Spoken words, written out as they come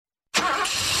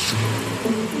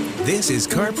This is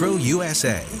CarPro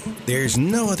USA. There's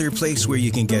no other place where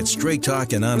you can get straight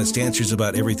talk and honest answers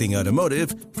about everything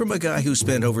automotive from a guy who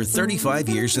spent over 35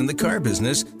 years in the car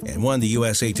business and won the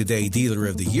USA Today Dealer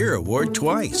of the Year award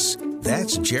twice.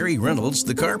 That's Jerry Reynolds,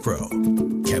 the Car Pro.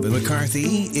 Kevin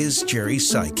McCarthy is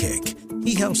Jerry's sidekick.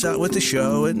 He helps out with the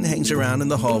show and hangs around in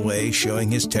the hallway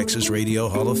showing his Texas Radio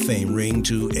Hall of Fame ring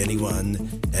to anyone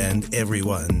and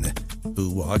everyone who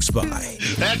walks by.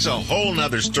 That's a whole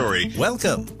nother story.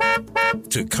 Welcome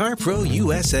to CarPro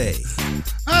USA.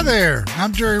 Hi there,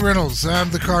 I'm Jerry Reynolds. I'm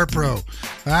the Car Pro.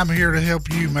 I'm here to help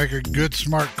you make a good,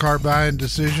 smart car buying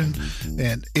decision,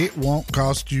 and it won't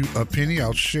cost you a penny.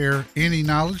 I'll share any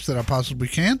knowledge that I possibly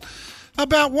can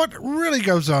about what really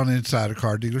goes on inside a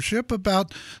car dealership,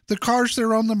 about the cars that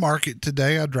are on the market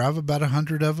today. I drive about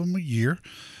 100 of them a year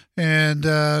and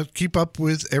keep up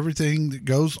with everything that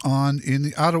goes on in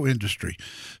the auto industry.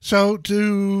 So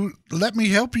to let me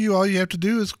help you, all you have to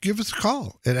do is give us a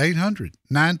call at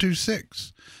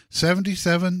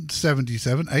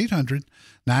 800-926-7777,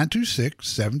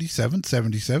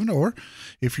 800-926-7777, or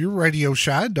if you're radio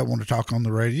shy and don't want to talk on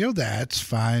the radio, that's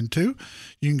fine too.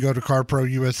 You can go to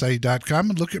carprousa.com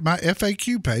and look at my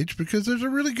FAQ page, because there's a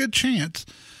really good chance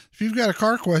if you've got a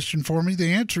car question for me,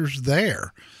 the answer's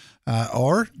there.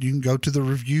 Or you can go to the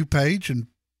review page and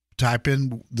type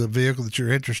in the vehicle that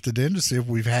you're interested in to see if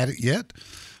we've had it yet.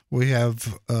 We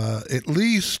have at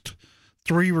least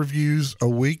 3 reviews a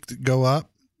week that go up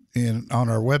on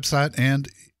our website and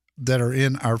that are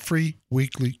in our free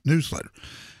weekly newsletter.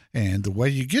 And the way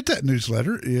you get that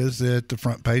newsletter is at the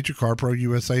front page of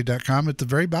carprousa.com. At the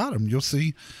very bottom, you'll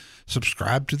see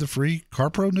subscribe to the free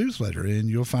CarPro newsletter, and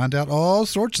you'll find out all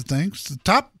sorts of things. The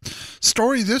top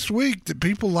story this week that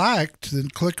people liked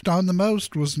and clicked on the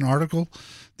most was an article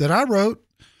that I wrote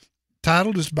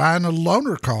titled, "Is Buying a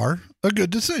Loaner Car a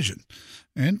Good Decision?"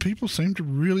 And people seem to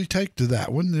really take to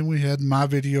that one. Then we had my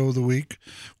video of the week,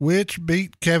 which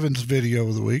beat Kevin's video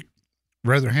of the week,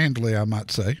 rather handily, I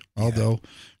might say, although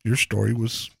your story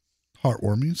was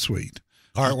heartwarming and sweet.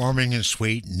 Heartwarming and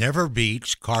sweet, never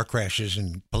beats car crashes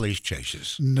and police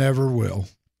chases. Never will.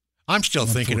 I'm still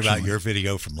thinking about your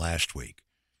video from last week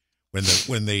when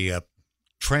the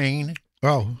train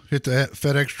hit the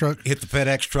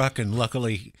FedEx truck, and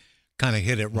luckily kind of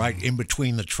hit it right in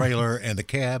between the trailer and the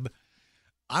cab.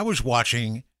 I was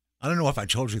watching, I don't know if I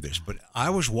told you this, but I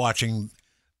was watching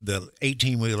the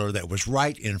 18-wheeler that was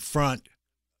right in front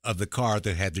of the car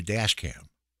that had the dash cam.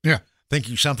 Yeah.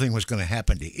 Thinking something was going to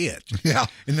happen to it. Yeah.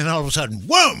 And then all of a sudden,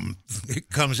 whoom, it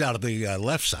comes out of the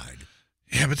left side.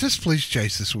 Yeah, but this police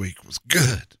chase this week was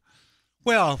good.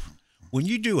 Well, when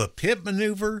you do a pit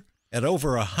maneuver at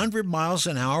over 100 miles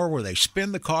an hour where they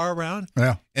spin the car around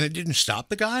and it didn't stop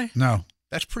the guy? No.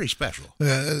 That's pretty special.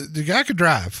 The guy could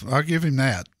drive. I'll give him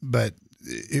that. But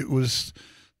it was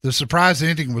the surprise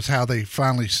ending was how they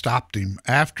finally stopped him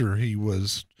after he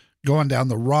was going down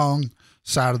the wrong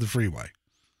side of the freeway.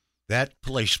 That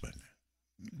policeman,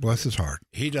 bless his heart,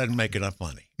 he doesn't make enough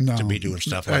money to be doing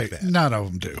stuff like that. None of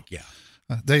them do. Yeah,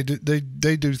 they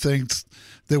do things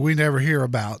that we never hear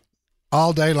about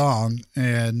all day long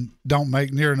and don't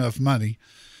make near enough money.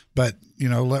 But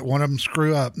let one of them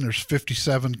screw up, and there's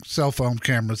 57 cell phone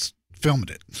cameras filming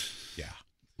it. Yeah,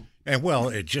 and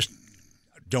it just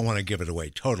don't want to give it away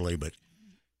totally, but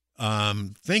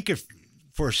think if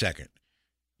for a second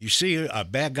you see a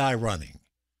bad guy running.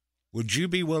 Would you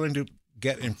be willing to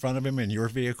get in front of him in your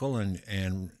vehicle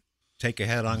and take a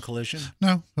head-on collision?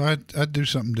 No, I'd do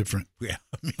something different. Yeah,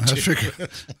 I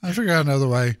figure out another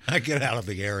way. I get out of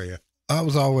the area. I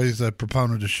was always a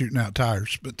proponent of shooting out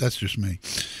tires, but that's just me.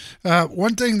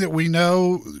 One thing that we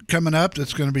know coming up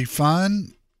that's going to be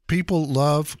fun, people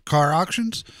love car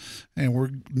auctions, and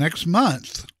we're next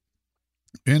month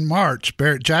in March,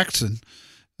 Barrett Jackson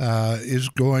is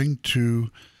going to.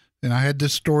 And I had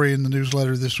this story in the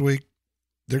newsletter this week.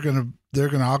 They're gonna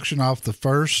auction off the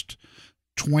first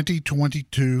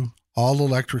 2022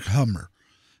 all-electric Hummer,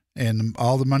 and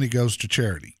all the money goes to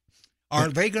charity. Are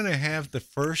they going to have the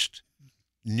first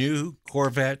new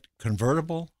Corvette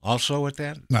convertible also at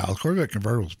that? No, the Corvette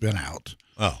convertible's been out.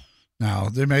 Oh, now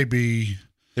there may be.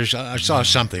 I saw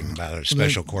something about a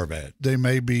special Corvette. They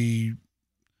may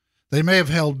have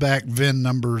held back VIN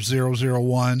number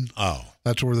 001. Oh,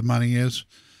 that's where the money is.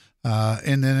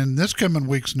 And then in this coming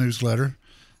week's newsletter,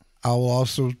 I will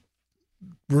also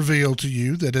reveal to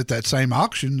you that at that same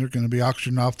auction, they're going to be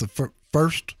auctioning off the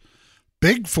first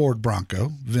big Ford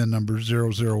Bronco, VIN number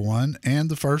 001, and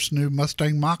the first new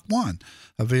Mustang Mach-1,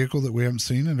 a vehicle that we haven't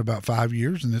seen in about 5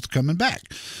 years, and it's coming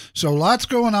back. So lots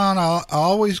going on. I'll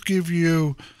always give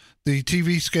you the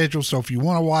TV schedule, so if you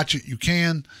want to watch it, you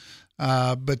can.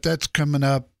 but that's coming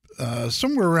up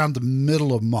somewhere around the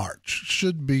middle of March.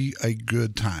 Should be a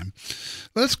good time.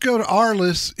 Let's go to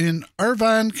Arliss in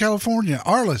Irvine, California.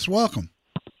 Arliss, welcome.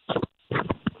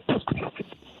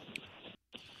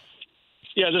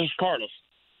 Yeah, this is Carlos.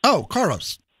 Oh,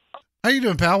 Carlos. How you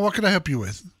doing, pal? What can I help you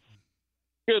with?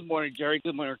 Good morning, Jerry.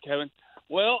 Good morning, Kevin.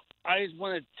 Well, I just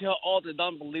want to tell all the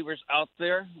non-believers out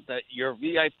there that your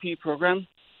VIP program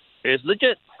is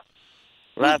legit.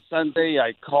 Last Sunday,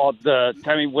 I called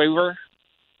Tammy Waver,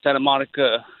 Santa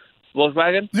Monica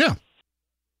Volkswagen. Yeah.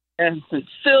 And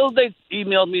still, they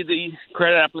emailed me the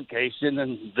credit application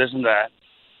and this and that.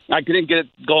 I couldn't get it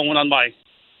going on my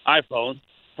iPhone.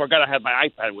 Forgot I had my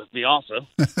iPad with me also.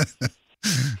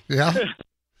 Yeah.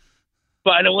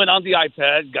 But I went on the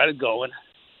iPad, got it going.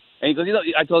 And he goes,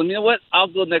 I told him, you know what? I'll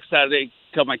go next Saturday,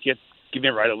 tell my kids, give me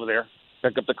a ride over there,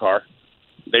 pick up the car.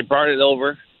 They brought it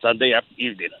over Sunday after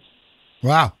evening.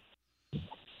 Wow.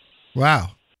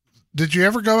 Did you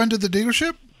ever go into the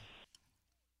dealership?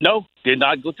 No, did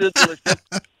not go to the dealership.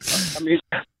 I mean,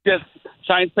 just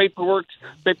signed paperwork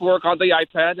on the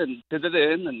iPad and did it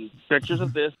in, and pictures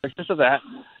of this, pictures of that,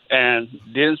 and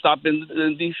didn't stop in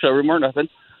the showroom or nothing.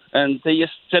 And they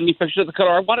just sent me pictures of the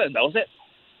car I wanted, and that was it.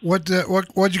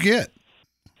 What'd you get?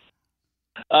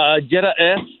 Jetta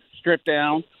S, stripped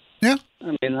down. Yeah.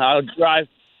 I mean, I'll drive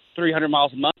 300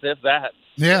 miles a month, if that.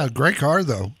 Yeah, great car,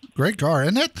 though. Great car.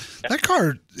 And that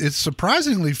car is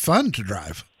surprisingly fun to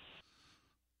drive.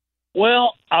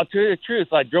 Well, I'll tell you the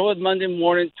truth. I drove it Monday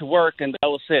morning to work, and that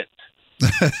was it.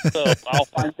 So I'll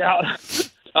find out.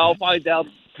 I'll find out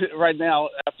right now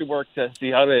after work to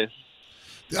see how it is.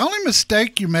 The only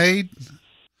mistake you made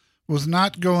was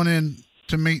not going in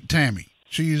to meet Tammy.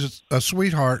 She's a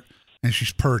sweetheart, and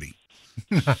she's pretty.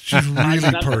 She's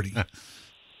really pretty.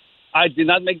 I did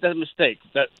not make that mistake.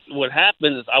 That what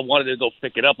happened is I wanted to go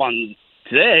pick it up on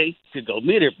today to go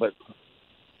meet her, but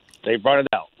they brought it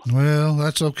out. Well,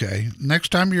 that's okay.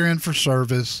 Next time you're in for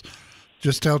service,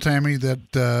 just tell Tammy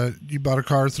that you bought a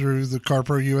car through the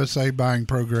CarPro USA buying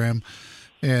program,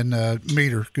 and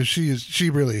meet her, because she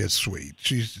really is sweet.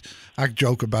 I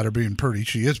joke about her being pretty.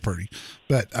 She is pretty,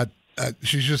 but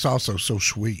she's just also so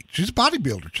sweet. She's a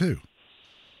bodybuilder too.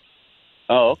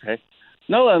 Oh, okay.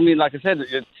 No, I mean, like I said,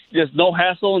 it's just no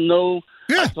hassle, no.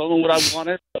 Yeah. I told them what I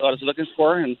wanted, what I was looking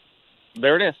for, and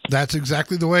there it is. That's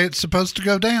exactly the way it's supposed to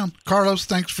go down. Carlos,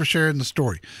 thanks for sharing the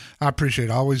story. I appreciate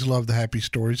it. I always love the happy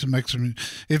stories. It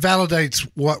validates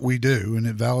what we do, and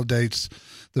it validates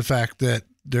the fact that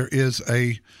there is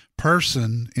a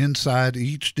person inside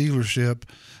each dealership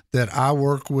that I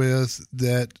work with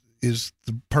that is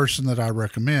the person that I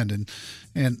recommend.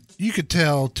 And you could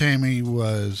tell Tammy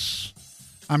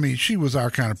she was our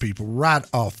kind of people right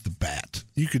off the bat.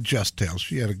 You could just tell.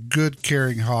 She had a good,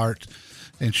 caring heart,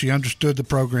 and she understood the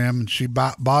program, and she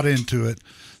bought into it.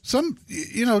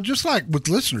 Just like with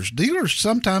listeners, dealers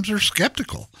sometimes are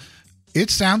skeptical. It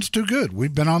sounds too good.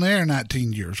 We've been on the air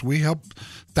 19 years. We help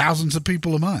thousands of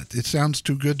people a month. It sounds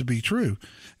too good to be true.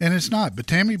 And it's not. But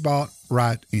Tammy bought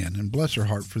right in, and bless her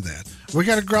heart for that. We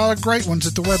got a lot of great ones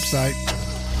at the website.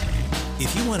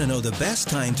 If you want to know the best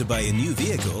time to buy a new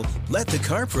vehicle, let the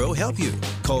CarPro help you.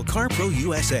 Call CarPro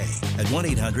USA at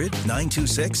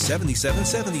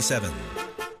 1-800-926-7777.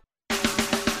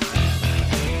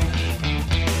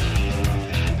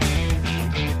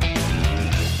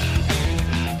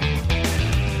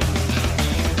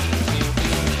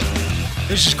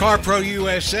 This is CarPro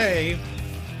USA.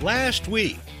 Last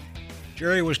week,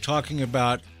 Jerry was talking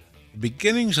about the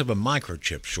beginnings of a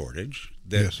microchip shortage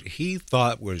that he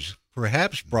thought was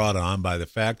perhaps brought on by the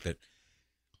fact that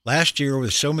last year,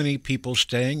 with so many people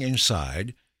staying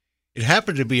inside, it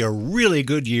happened to be a really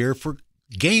good year for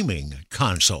gaming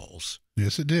consoles.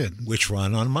 Yes, it did. Which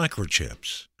run on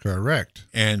microchips. Correct.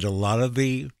 And a lot of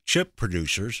the chip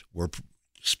producers were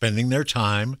spending their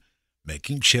time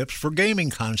making chips for gaming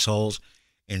consoles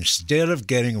instead of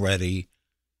getting ready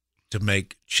to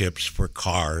make chips for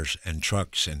cars and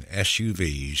trucks and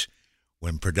SUVs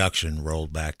when production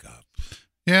rolled back up.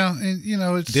 Yeah, and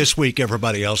it's this week.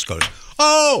 Everybody else goes,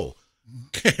 "Oh,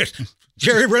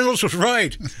 Jerry Reynolds was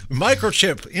right.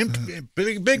 Microchip,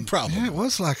 big problem." Yeah, it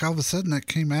was like all of a sudden that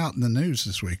came out in the news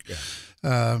this week.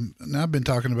 Yeah. And I've been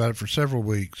talking about it for several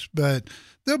weeks, but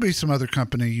there'll be some other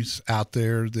companies out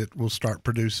there that will start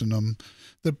producing them.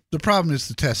 The problem is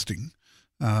the testing.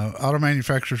 Auto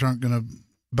manufacturers aren't going to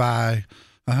buy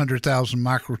 100,000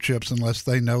 microchips unless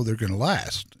they know they're going to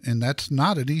last, and that's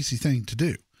not an easy thing to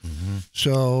do. Mm-hmm.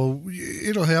 So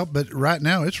it'll help, but right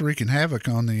now it's wreaking havoc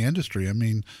on the industry. I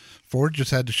mean, Ford just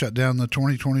had to shut down the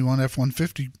 2021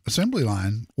 F-150 assembly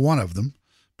line, one of them,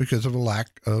 because of a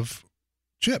lack of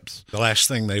chips. The last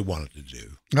thing they wanted to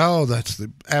do. Oh, that's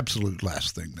the absolute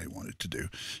last thing they wanted to do.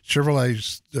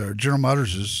 Chevrolet's, General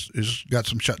Motors is got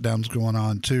some shutdowns going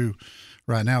on too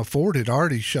right now. Ford had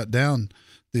already shut down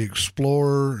the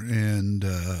Explorer and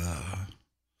I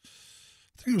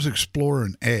think it was Explorer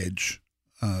and Edge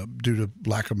due to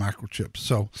lack of microchips.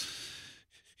 So,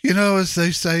 as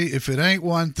they say, if it ain't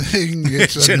one thing,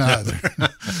 it's another.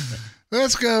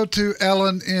 Let's go to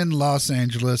Ellen in Los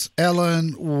Angeles.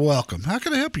 Ellen, welcome. How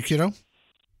can I help you, kiddo?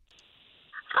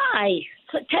 Hi.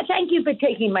 Thank you for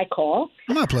taking my call.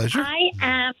 My pleasure.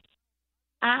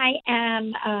 I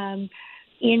am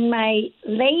in my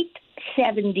late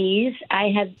 70s.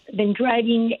 I have been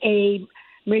driving a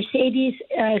Mercedes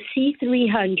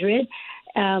C300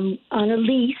 on a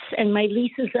lease, and my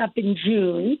lease is up in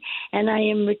June, and I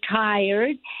am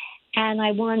retired, and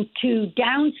I want to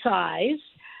downsize,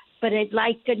 but I'd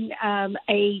like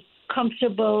a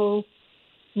comfortable,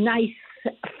 nice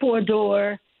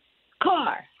four-door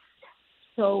car.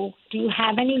 So do you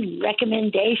have any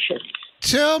recommendations?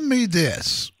 Tell me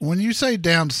this. When you say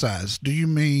downsize, do you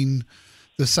mean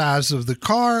the size of the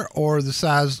car or the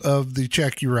size of the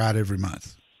check you write every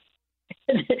month?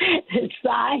 The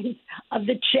size of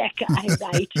the check I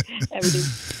write every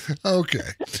Okay.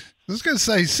 I was going to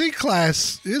say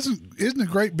C-Class isn't a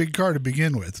great big car to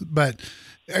begin with, but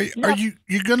are you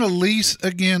going to lease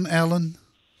again, Ellen?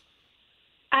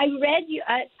 I read you.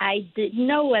 I didn't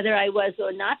know whether I was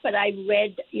or not, but I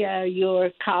read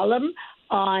your column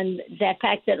on the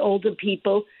fact that older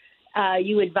people,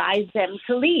 you advise them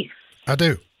to lease. I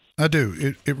do.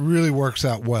 It really works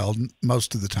out well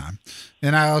most of the time.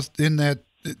 And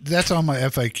that's on my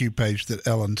FAQ page that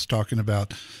Ellen's talking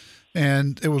about.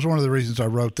 And it was one of the reasons I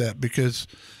wrote that, because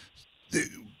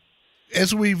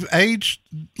as we've aged,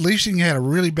 leasing had a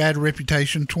really bad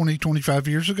reputation 20, 25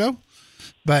 years ago,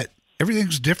 but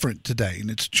everything's different today and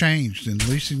it's changed, and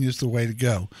leasing is the way to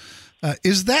go.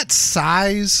 Is that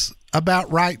size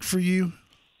about right for you?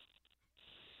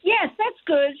 Yes, that's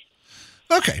good.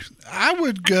 Okay. I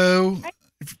would go,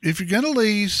 if you're going to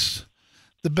lease,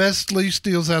 the best lease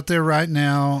deals out there right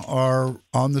now are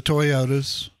on the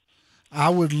Toyotas. I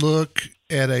would look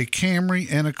at a Camry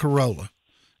and a Corolla,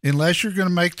 unless you're going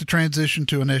to make the transition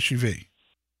to an SUV.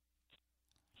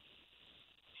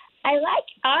 I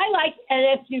like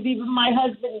an SUV, but my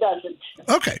husband doesn't.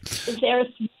 Okay. Is there a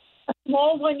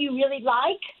small one you really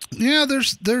like? Yeah,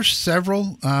 there's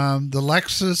several. The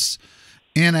Lexus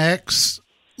NX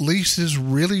leases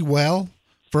really well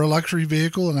for a luxury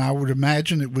vehicle, and I would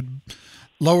imagine it would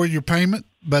lower your payment.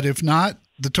 But if not,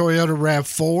 the Toyota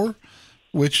RAV4,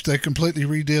 which they completely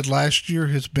redid last year,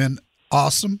 has been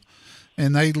awesome,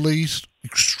 and they lease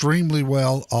extremely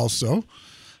well also.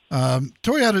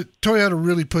 Toyota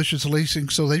really pushes leasing,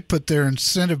 so they put their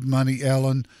incentive money,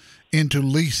 Ellen, into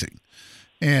leasing.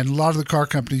 And a lot of the car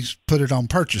companies put it on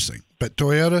purchasing. But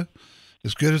Toyota,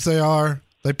 as good as they are,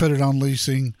 they put it on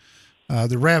leasing.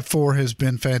 The RAV4 has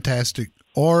been fantastic.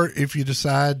 Or if you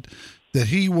decide that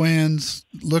he wins,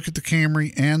 look at the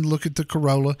Camry and look at the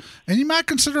Corolla. And you might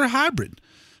consider a hybrid.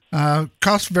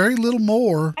 Costs very little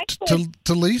more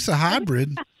to lease a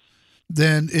hybrid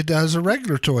than it does a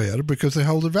regular Toyota, because they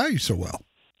hold their value so well.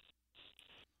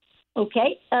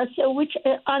 Okay. So which,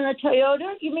 on a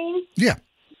Toyota, you mean? Yeah.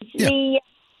 The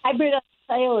hybrid on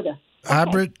Toyota. Okay.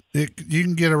 Hybrid, you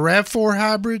can get a RAV4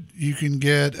 hybrid, you can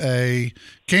get a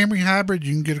Camry hybrid,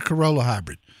 you can get a Corolla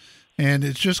hybrid. And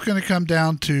it's just going to come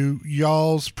down to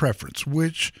y'all's preference.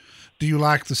 Which do you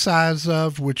like the size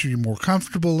of? Which are you more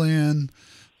comfortable in?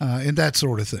 And that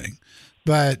sort of thing.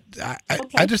 But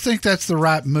I just think that's the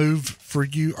right move for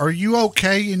you. Are you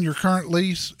okay in your current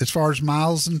lease as far as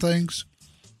miles and things?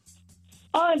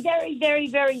 Oh, very, very,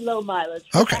 very low mileage.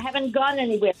 Okay. I haven't gone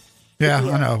anywhere. Yeah,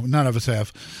 I know. None of us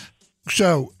have.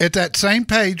 So at that same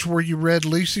page where you read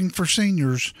Leasing for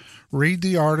Seniors, read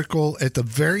the article at the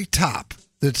very top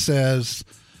that says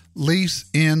Lease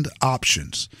End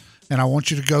Options. And I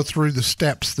want you to go through the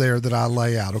steps there that I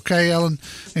lay out. Okay, Ellen?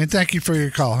 And thank you for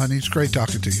your call, honey. It's great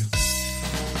talking to you.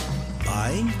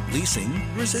 Buying, leasing,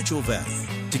 residual value.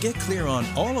 To get clear on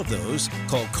all of those,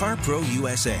 call CarPro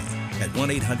USA at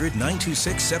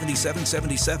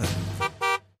 1-800-926-7777.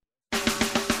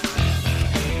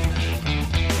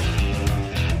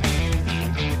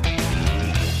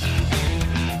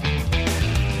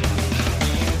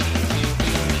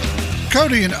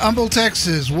 Cody in Humble,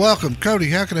 Texas. Welcome. Cody,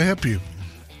 how can I help you?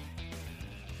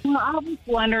 Well, I was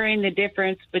wondering the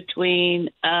difference between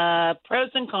pros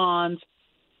and cons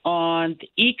on the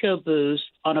EcoBoost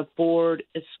on a Ford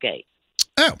Escape.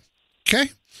 Oh,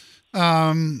 okay.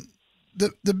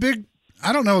 The big,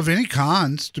 I don't know of any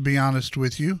cons, to be honest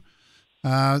with you.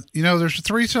 There's a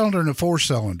 3-cylinder and a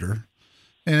 4-cylinder.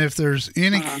 And if there's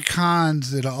any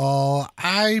cons at all,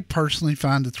 I personally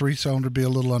find the 3-cylinder be a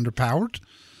little underpowered.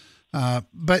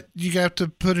 But you have to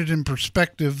put it in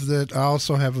perspective that I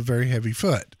also have a very heavy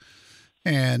foot.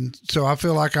 And so I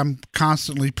feel like I'm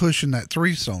constantly pushing that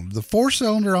 3-cylinder. The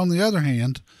 4-cylinder, on the other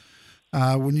hand,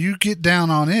 when you get down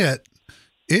on it,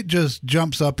 it just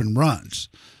jumps up and runs.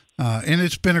 And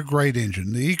it's been a great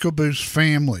engine. The EcoBoost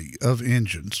family of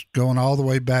engines, going all the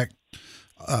way back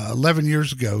 11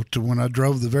 years ago to when I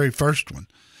drove the very first one,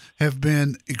 have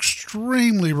been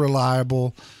extremely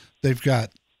reliable. They've got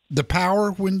the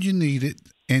power when you need it,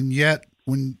 and yet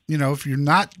when, if you're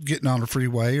not getting on a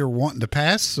freeway or wanting to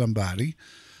pass somebody,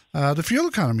 the fuel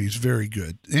economy is very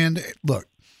good. And look,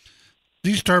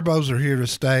 these turbos are here to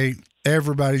stay.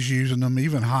 Everybody's using them.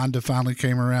 Even Honda finally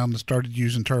came around and started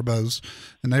using turbos,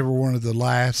 and they were one of the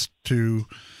last to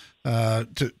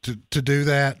do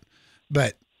that.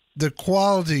 But the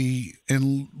quality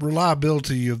and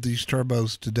reliability of these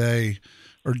turbos today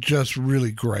are just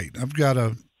really great. I've got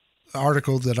an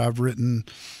article that I've written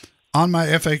on my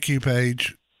FAQ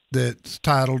page that's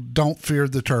titled "Don't Fear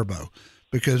the Turbo,"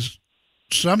 because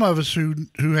some of us who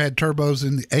had turbos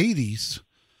in the 80s,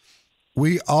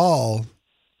 we all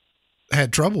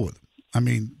had trouble with them. I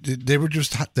mean, they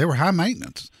were high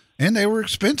maintenance and they were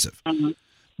expensive. Mm-hmm.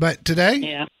 But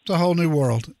today, It's a whole new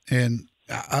world. And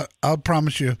I'll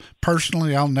promise you,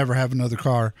 personally, I'll never have another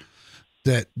car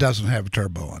that doesn't have a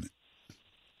turbo on it.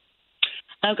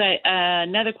 Okay,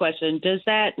 another question. Does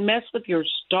that mess with your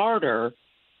starter?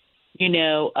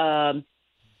 Does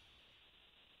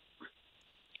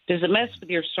it mess with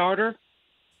your starter?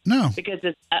 No. Because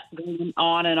it's going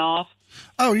on and off?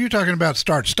 Oh, you're talking about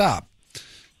start-stop,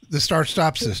 the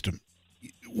start-stop system.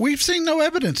 We've seen no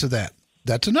evidence of that.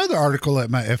 That's another article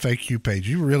at my FAQ page.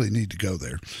 You really need to go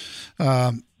there.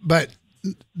 But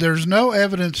there's no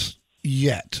evidence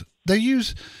yet. They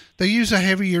use a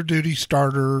heavier duty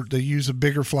starter. They use a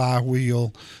bigger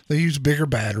flywheel. They use bigger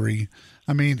battery.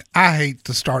 I mean, I hate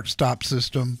the start-stop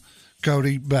system,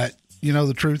 Cody, but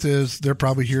the truth is they're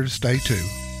probably here to stay too.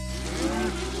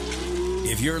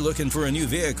 If you're looking for a new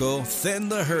vehicle, thin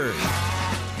the herd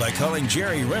by calling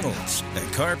Jerry Reynolds at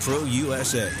CarPro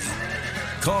USA.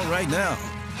 Call right now,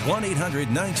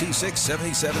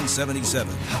 1-800-926-7777.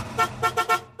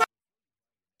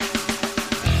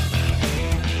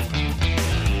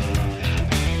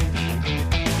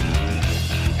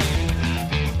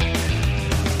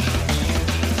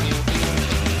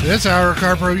 This hour of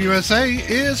CarPro USA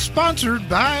is sponsored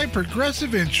by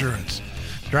Progressive Insurance.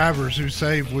 Drivers who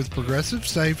save with Progressive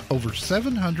save over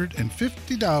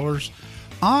 $750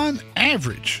 on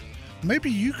average.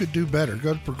 Maybe you could do better.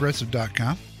 Go to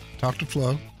Progressive.com. Talk to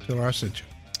Flo. Tell her I sent you.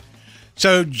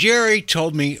 So Jerry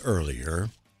told me earlier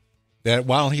that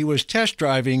while he was test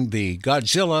driving the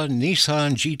Godzilla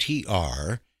Nissan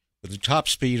GT-R with a top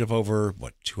speed of over,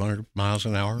 200 miles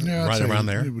an hour? Yeah, right around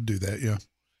there? He would do that, yeah.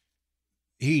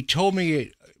 He told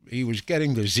me he was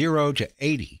getting the 0 to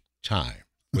 80 time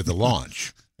with the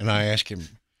launch. And I asked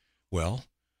him, well,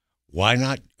 why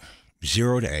not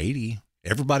 0 to 80?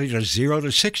 Everybody does 0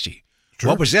 to 60.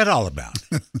 Sure. What was that all about?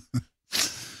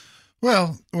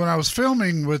 Well, when I was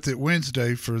filming with it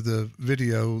Wednesday for the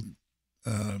video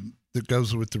that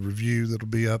goes with the review that'll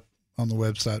be up on the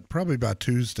website probably by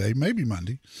Tuesday, maybe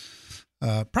Monday,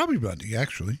 probably Monday,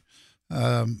 actually.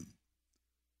 I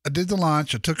did the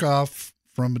launch. I took off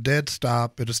from a dead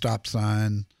stop at a stop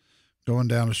sign going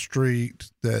down a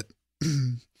street that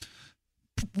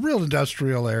real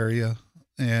industrial area,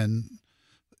 and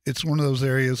it's one of those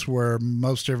areas where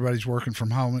most everybody's working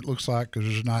from home, it looks like, because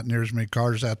there's not near as many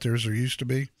cars out there as there used to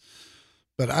be.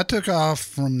 But I took off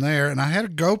from there, and I had a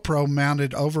GoPro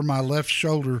mounted over my left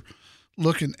shoulder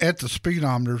looking at the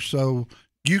speedometer so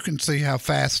you can see how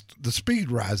fast the speed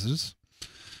rises.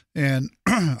 And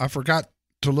I forgot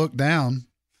to look down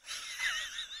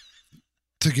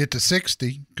to get to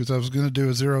 60 because I was going to do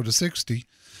a 0 to 60.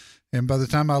 And by the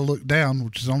time I looked down,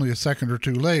 which is only a second or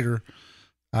two later,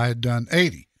 I had done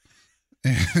 80.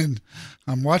 And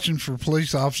I'm watching for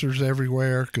police officers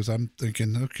everywhere because I'm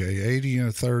thinking, okay, 80 and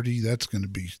a 30, that's going to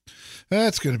be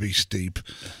steep.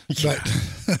 Yeah.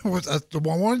 But I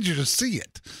wanted you to see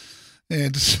it.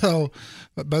 And so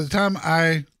by the time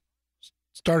I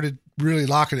started really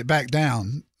locking it back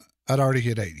down, I'd already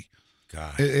hit 80.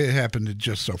 God. It happened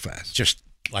just so fast. Just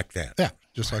like that. Yeah,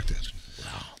 just like this.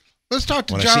 Wow. Let's talk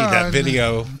to John. Want to see that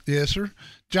video? Yes, sir.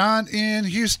 John in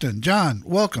Houston. John,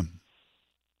 welcome.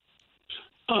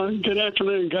 Good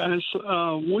afternoon, guys.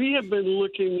 We have been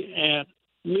looking at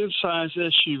mid-size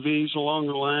SUVs along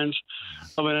the lines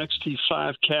of an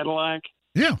XT5 Cadillac.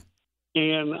 Yeah.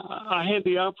 And I had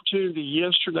the opportunity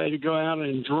yesterday to go out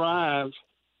and drive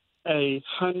a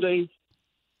Hyundai,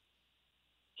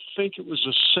 I think it was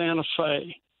a Santa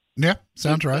Fe. Yeah,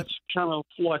 sounds right. That's kind of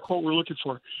like what we're looking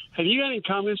for. Have you got any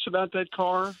comments about that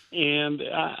car? And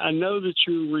I know that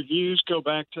your reviews go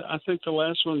back to, I think the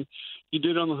last one you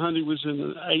did on the Hyundai was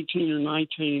in 18 or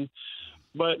 19.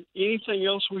 But anything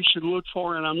else we should look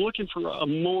for? And I'm looking for a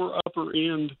more upper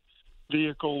end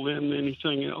vehicle than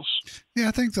anything else. Yeah,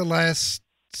 I think the last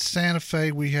Santa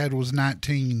Fe we had was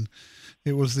 19.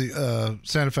 It was the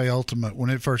Santa Fe Ultimate when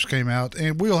it first came out,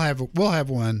 and we'll have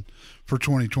one for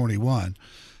 2021.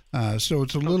 So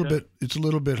it's a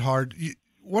little bit hard.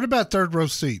 What about third row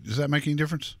seat? Does that make any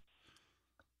difference?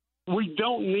 We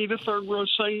don't need a third row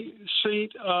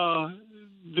seat.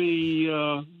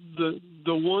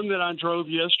 The one that I drove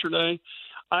yesterday,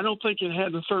 I don't think it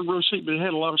had the third row seat, but it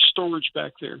had a lot of storage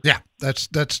back there. Yeah, that's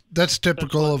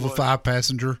typical of a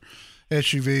 5-passenger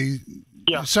SUV.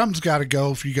 Yeah. Something's got to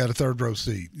go if you got a third row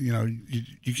seat. You know,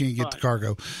 you can't get the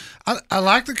cargo. I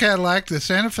like the Cadillac. The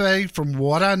Santa Fe, from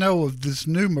what I know of this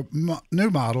new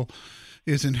model,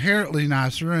 is inherently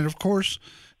nicer, and of course,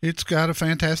 it's got a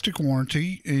fantastic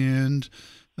warranty and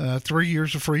 3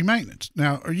 years of free maintenance.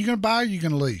 Now, are you going to buy or are you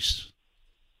going to lease?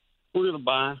 We're going to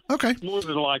buy. Okay. More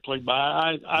than likely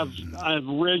buy. I've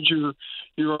read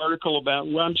your article about.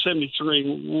 Well, I'm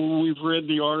 73. We've read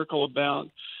the article about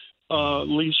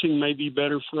leasing may be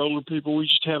better for older people. We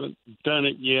just haven't done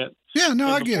it yet. Yeah, no,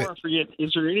 I get it. Before I forget,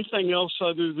 is there anything else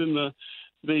other than the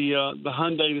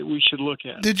Hyundai that we should look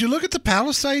at? Did you look at the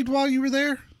Palisade while you were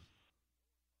there?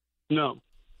 No.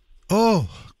 Oh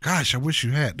gosh, I wish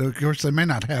you had. Of course, they may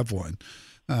not have one.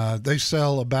 They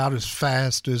sell about as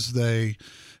fast as they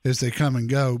come and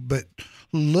go. But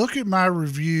look at my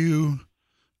review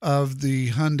of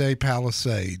the Hyundai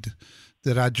Palisade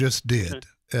that I just did.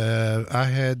 I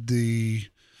had the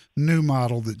new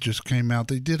model that just came out.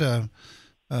 They did a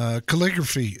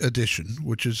calligraphy edition,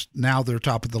 which is now their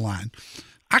top of the line.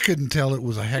 I couldn't tell it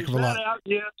was a heck of a lot. Out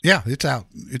yet? Yeah, it's out.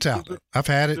 It's out. I've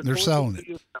had it, and they're selling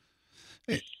it.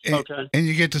 Okay. And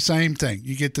you get the same thing.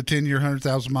 You get the 10-year,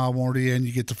 100,000-mile warranty, and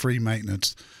you get the free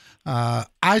maintenance.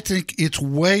 I think it's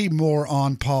way more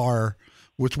on par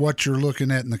with what you're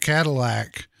looking at in the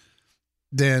Cadillac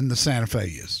than the Santa Fe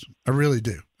is. I really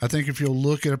do. I think if you'll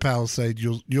look at a Palisade,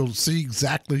 you'll see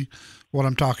exactly what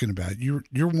I'm talking about. You're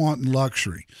wanting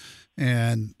luxury,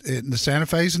 and the Santa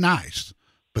Fe is nice,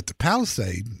 but the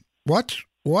Palisade. Watch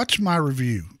my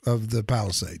review of the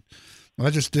Palisade. I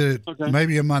just did it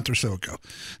maybe a month or so ago.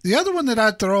 The other one that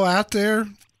I'd throw out there,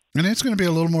 and it's going to be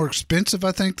a little more expensive,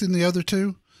 I think, than the other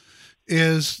two,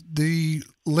 is the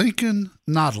Lincoln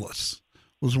Nautilus.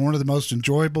 Was one of the most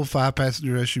enjoyable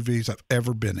 5-passenger SUVs I've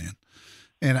ever been in.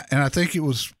 And I think it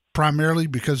was primarily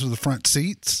because of the front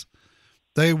seats.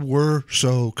 They were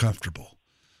so comfortable.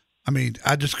 I mean,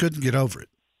 I just couldn't get over it.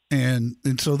 And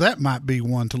so that might be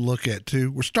one to look at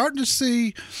too. We're starting to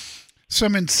see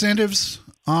some incentives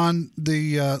on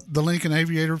the Lincoln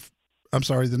Aviator. I'm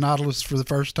sorry, the Nautilus for the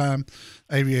first time.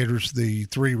 Aviator's the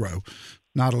 3-row.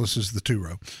 Nautilus is the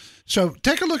 2-row. So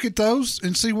take a look at those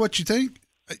and see what you think.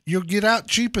 You'll get out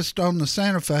cheapest on the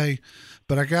Santa Fe,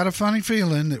 but I got a funny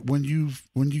feeling that when you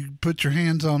put your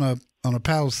hands on a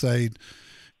Palisade,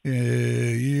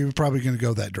 you're probably going to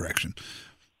go that direction.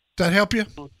 Does that help you?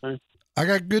 Okay. I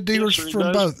got good dealers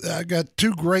from both. I got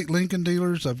 2 great Lincoln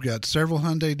dealers. I've got several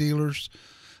Hyundai dealers,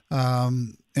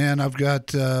 and I've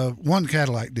got 1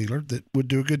 Cadillac dealer that would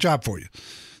do a good job for you.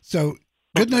 So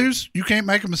good news, you can't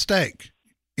make a mistake.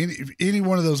 Any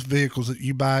one of those vehicles that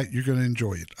you buy, you're going to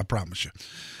enjoy it. I promise you.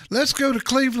 Let's go to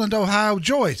Cleveland, Ohio.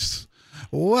 Joyce,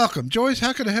 welcome. Joyce,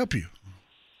 how can I help you?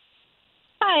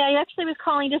 Hi, I actually was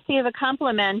calling to see if a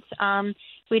compliment.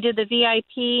 We did the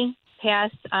VIP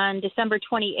pass on December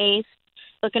 28th,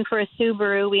 looking for a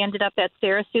Subaru. We ended up at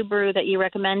Sarah Subaru that you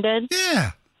recommended.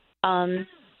 Yeah.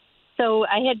 So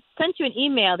I had sent you an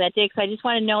email that day because I just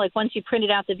want to know, like, once you printed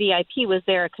out the VIP, was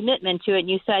there a commitment to it? And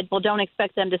you said, well, don't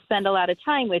expect them to spend a lot of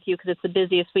time with you because it's the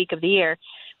busiest week of the year.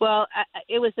 Well,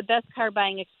 it was the best car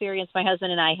buying experience my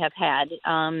husband and I have had.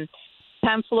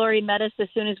 Tom Flory met us as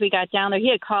soon as we got down there.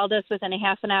 He had called us within a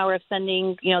half an hour of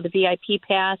sending, the VIP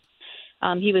pass.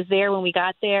 He was there when we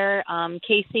got there.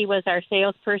 Casey was our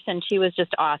salesperson. She was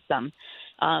just awesome.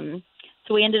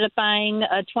 So we ended up buying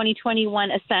a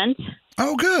 2021 Ascent.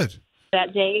 Oh, good.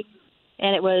 That day.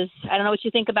 And it was, I don't know what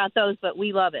you think about those, but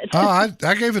we love it.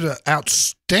 I gave it an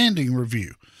outstanding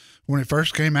review when it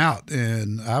first came out,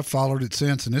 and I've followed it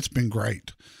since, and it's been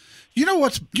great. You know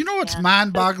what's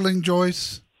mind-boggling,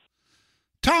 Joyce?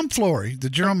 Tom Flory, the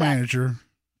general manager,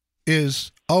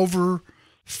 is over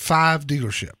 5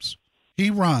 dealerships. He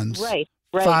runs Right.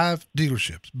 5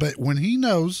 dealerships. But when he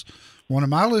knows one of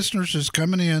my listeners is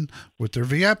coming in with their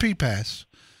VIP pass,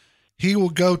 he will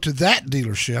go to that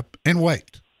dealership and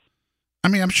wait. I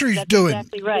mean, I'm sure he's doing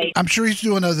exactly right. I'm sure he's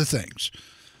doing other things.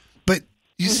 But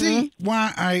you see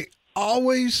why I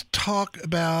always talk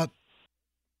about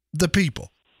the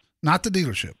people, not the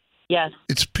dealership. Yes.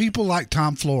 It's people like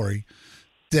Tom Flory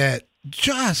that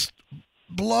just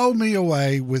blow me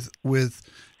away with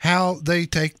how they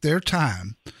take their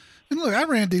time. And look, I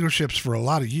ran dealerships for a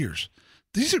lot of years.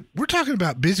 We're talking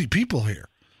about busy people here.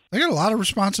 They got a lot of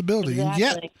responsibility, Exactly.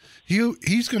 and yet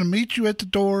he's going to meet you at the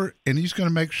door, and he's going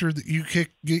to make sure that you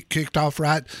get kicked off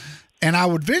right. And I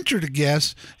would venture to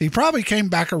guess he probably came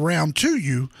back around to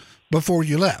you before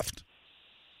you left.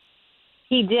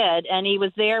 He did, and he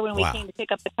was there when we Wow. came to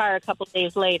pick up the car a couple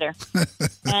days later.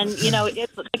 And,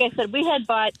 it's, like I said, we had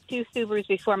bought 2 Subarus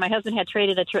before. My husband had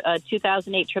traded a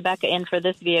 2008 Tribeca in for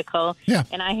this vehicle, Yeah.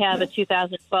 and I have a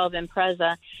 2012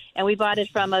 Impreza. And we bought it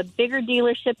from a bigger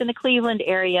dealership in the Cleveland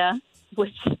area,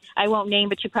 which I won't name,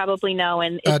 but you probably know,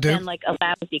 and I it's do. been like a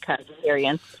lousy car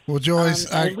experience. Well, Joyce,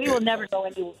 And we will never go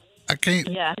anywhere. I can't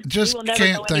Yeah, just we will never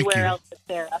can't go thank anywhere you. else with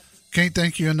Sarah. Can't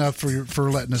thank you enough for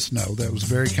letting us know. That was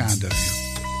very kind of you.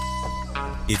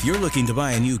 If you're looking to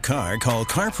buy a new car, call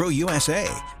CarPro USA.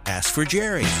 Ask for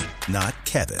Jerry, not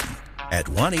Kevin, at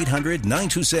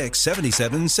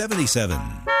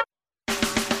 1-800-926-7777.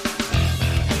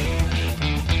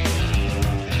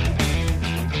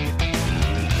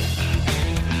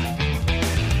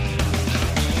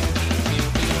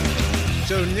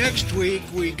 So next week,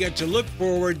 we get to look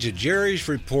forward to Jerry's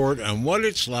report on what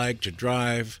it's like to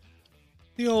drive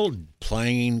the old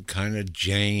plain kind of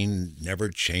Jane,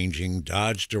 never-changing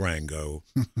Dodge Durango.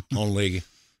 Only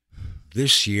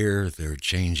this year, they're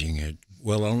changing it.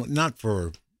 Well,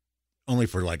 only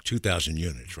for like 2,000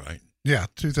 units, right? Yeah,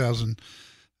 2000.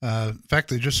 In fact,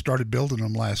 they just started building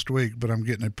them last week, but I'm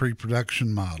getting a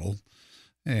pre-production model.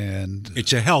 And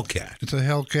It's a Hellcat. it's a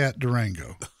Hellcat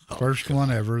Durango. First one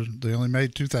ever. They only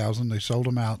made 2,000. They sold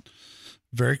them out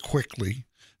very quickly.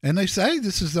 And they say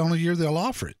this is the only year they'll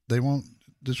offer it. There won't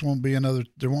be another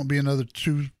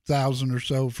 2,000 or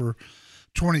so for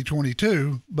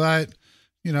 2022, but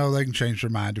they can change their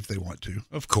mind if they want to.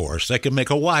 Of course, they can make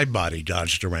a wide-body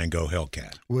Dodge Durango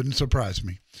Hellcat. Wouldn't surprise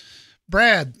me.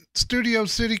 Brad, Studio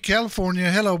City, California.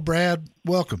 Hello, Brad.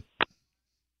 Welcome.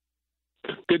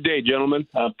 Good day, gentlemen.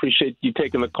 I appreciate you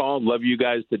taking the call. Love you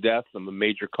guys to death. I'm a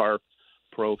major Car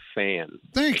Pro fan.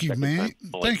 Thank you, Second man. time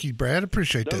calling. Thank you, Brad.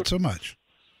 Appreciate that so much.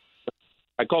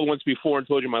 I called once before and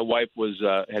told you my wife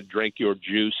had drank your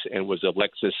juice and was a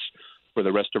Lexus for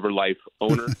the rest of her life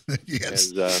owner.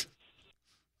 Yes.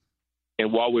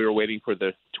 And while we were waiting for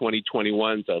the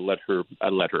 2021s, I let her.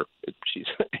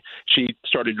 She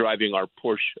started driving our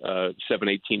Porsche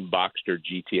 718 Boxster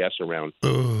GTS around,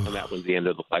 Ugh. and that was the end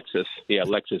of the Lexus. Yeah,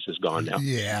 Lexus is gone now.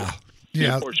 Yeah. She's a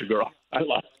Yeah. Porsche girl. I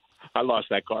lost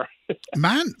that car.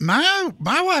 My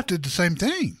wife did the same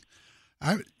thing.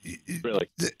 Really?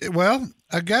 Well,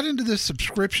 I got into this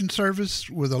subscription service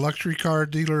with a luxury car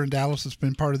dealer in Dallas that's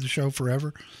been part of the show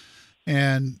forever.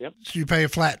 And Yep. so you pay a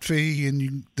flat fee,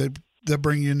 and they'll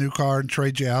bring you a new car and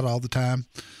trade you out all the time.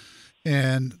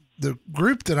 And the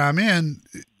group that I'm in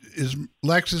is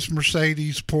Lexus,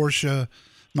 Mercedes, Porsche,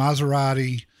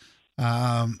 Maserati,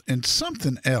 and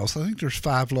something else. I think there's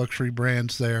 5 luxury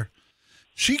brands there.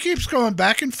 She keeps going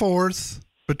back and forth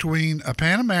between a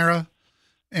Panamera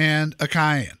and a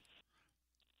Cayenne.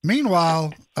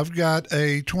 Meanwhile, I've got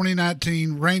a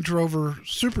 2019 Range Rover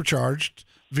Supercharged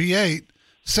V8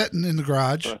 sitting in the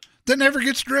garage that never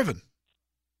gets driven.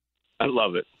 I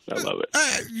love it.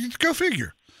 Go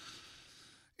figure.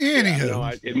 Anywho,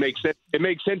 Yeah, it makes sense. It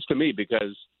makes sense to me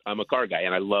because I'm a car guy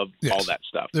and I love all that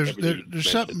stuff. There's Everything you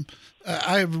there's mentioned. something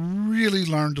I have really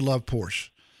learned to love Porsche.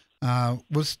 I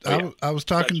was talking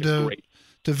Such a great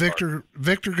to Victor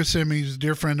Gassimi's a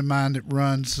dear friend of mine that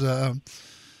runs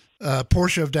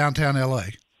Porsche of downtown LA,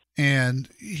 and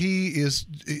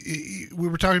we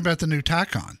were talking about the new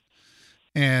Taycan,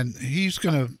 and he's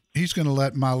gonna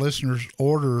let my listeners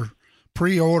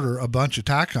pre-order a bunch of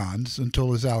Taycans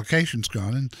until his allocation's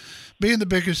gone. And being the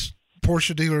biggest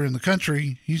Porsche dealer in the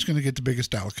country, he's going to get the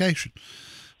biggest allocation.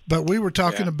 But we were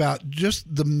talking about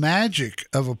just the magic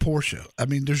of a Porsche. I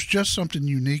mean, there's just something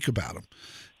unique about them.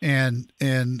 And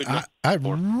I've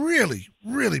really,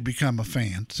 really become a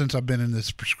fan since I've been in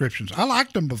this prescriptions. I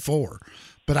liked them before,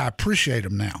 but I appreciate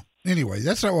them now. Anyway,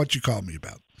 that's not what you called me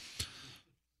about.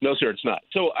 No, sir, it's not.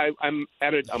 So I'm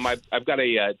at it. I've got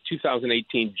a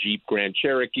 2018 Jeep Grand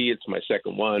Cherokee. It's my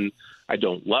second one. I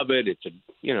don't love it.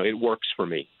 It works for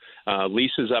me.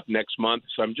 Lease is up next month,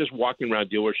 so I'm just walking around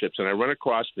dealerships, and I run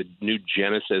across the new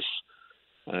Genesis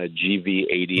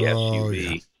GV80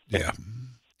 SUV. Yeah.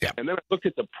 And then I looked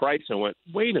at the price and went,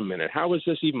 wait a minute, how is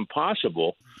this even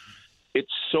possible?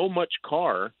 It's so much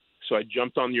car. So I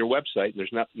jumped on your website, and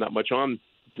there's not much on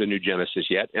the new Genesis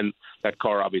yet, and that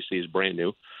car obviously is brand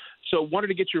new. So wanted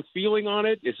to get your feeling on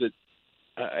it. Is it?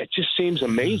 It just seems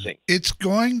amazing. It's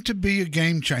going to be a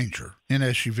game changer in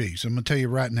SUVs. I'm going to tell you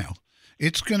right now.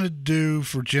 It's going to do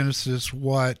for Genesis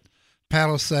what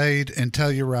Palisade and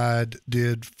Telluride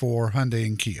did for Hyundai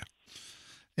and Kia.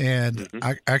 And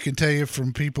I can tell you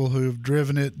from people who've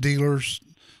driven it, dealers,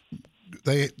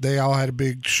 they all had a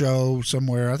big show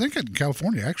somewhere, I think in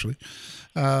California actually,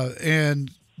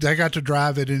 and they got to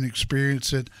drive it and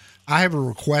experience it. I have a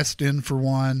request in for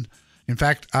one. In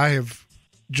fact, I have,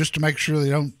 just to make sure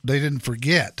they didn't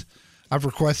forget, I've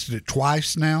requested it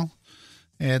twice now,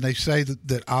 and they say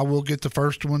that I will get the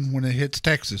first one when it hits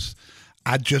Texas.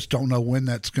 I just don't know when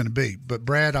that's going to be. But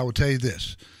Brad, I will tell you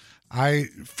this.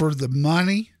 For the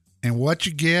money and what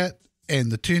you get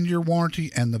and the 10-year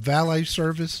warranty and the valet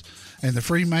service and the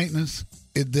free maintenance,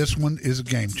 this one is a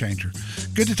game changer.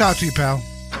 Good to talk to you, pal.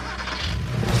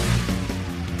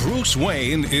 Bruce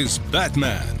Wayne is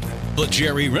Batman, but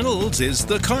Jerry Reynolds is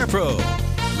the Car Pro.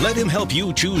 Let him help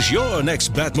you choose your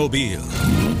next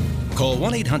Batmobile. Call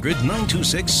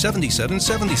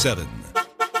 1-800-926-7777.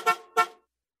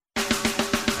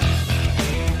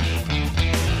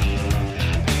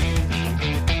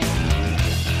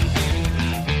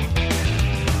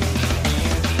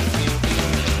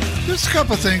 Just a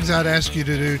couple of things I'd ask you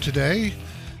to do today.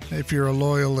 If you're a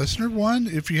loyal listener, one,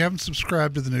 if you haven't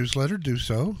subscribed to the newsletter, do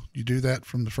so. You do that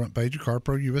from the front page of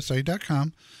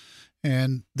CarProUSA.com,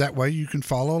 and that way you can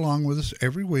follow along with us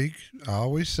every week. I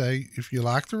always say, if you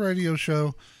like the radio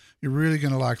show, you're really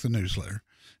going to like the newsletter,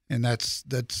 and that's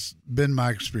been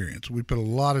my experience. We put a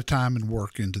lot of time and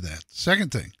work into that.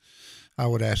 Second thing I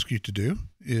would ask you to do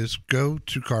is go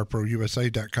to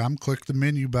CarProUSA.com, click the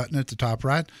menu button at the top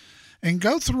right, and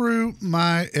go through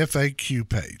my FAQ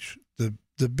page.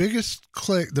 The biggest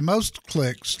click, the most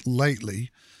clicks lately,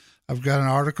 I've got an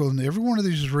article, and every one of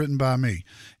these is written by me.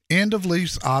 End of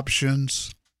lease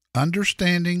options,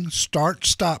 understanding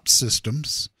start-stop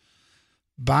systems,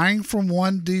 buying from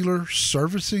one dealer,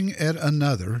 servicing at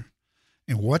another,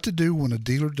 and what to do when a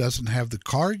dealer doesn't have the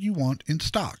car you want in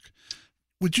stock.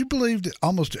 Would you believe that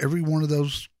almost every one of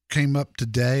those came up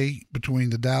today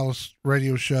between the Dallas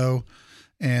radio show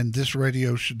and this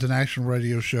the national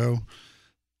radio show?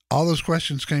 All those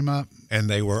questions came up. And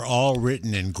they were all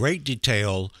written in great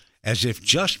detail, as if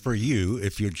just for you,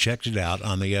 if you'd checked it out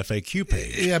on the FAQ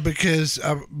page. Yeah, because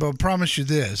I'll promise you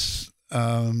this.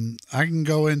 I can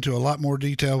go into a lot more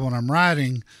detail when I'm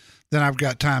writing than I've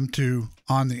got time to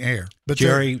on the air. But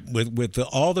Jerry, with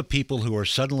all the people who are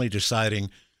suddenly deciding,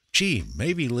 gee,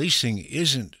 maybe leasing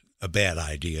isn't a bad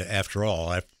idea after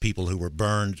all, after people who were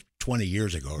burned 20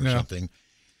 years ago or something.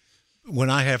 When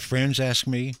I have friends ask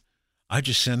me, I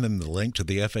just send them the link to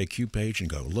the FAQ page and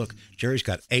go, look, Jerry's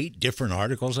got 8 different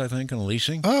articles, I think, on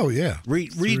leasing. Oh, yeah.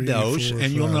 Read 3, those, 4,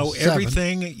 and you'll 5, know 7.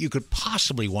 everything you could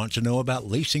possibly want to know about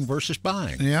leasing versus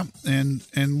buying. Yeah, and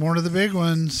one of the big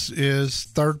ones is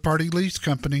third-party lease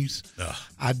companies. Ugh.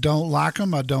 I don't like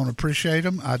them. I don't appreciate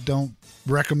them. I don't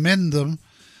recommend them.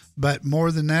 But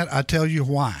more than that, I tell you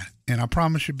why. And I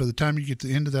promise you, by the time you get to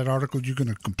the end of that article, you're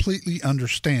going to completely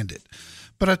understand it.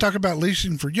 But I talk about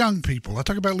leasing for young people. I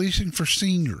talk about leasing for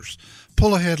seniors.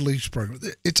 Pull ahead lease program.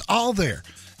 It's all there.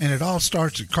 And it all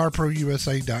starts at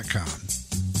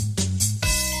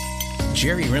CarProUSA.com.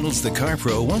 Jerry Reynolds, the Car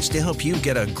Pro, wants to help you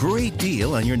get a great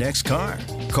deal on your next car.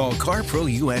 Call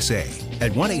CarPro USA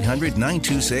at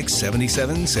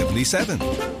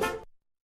 1-800-926-7777.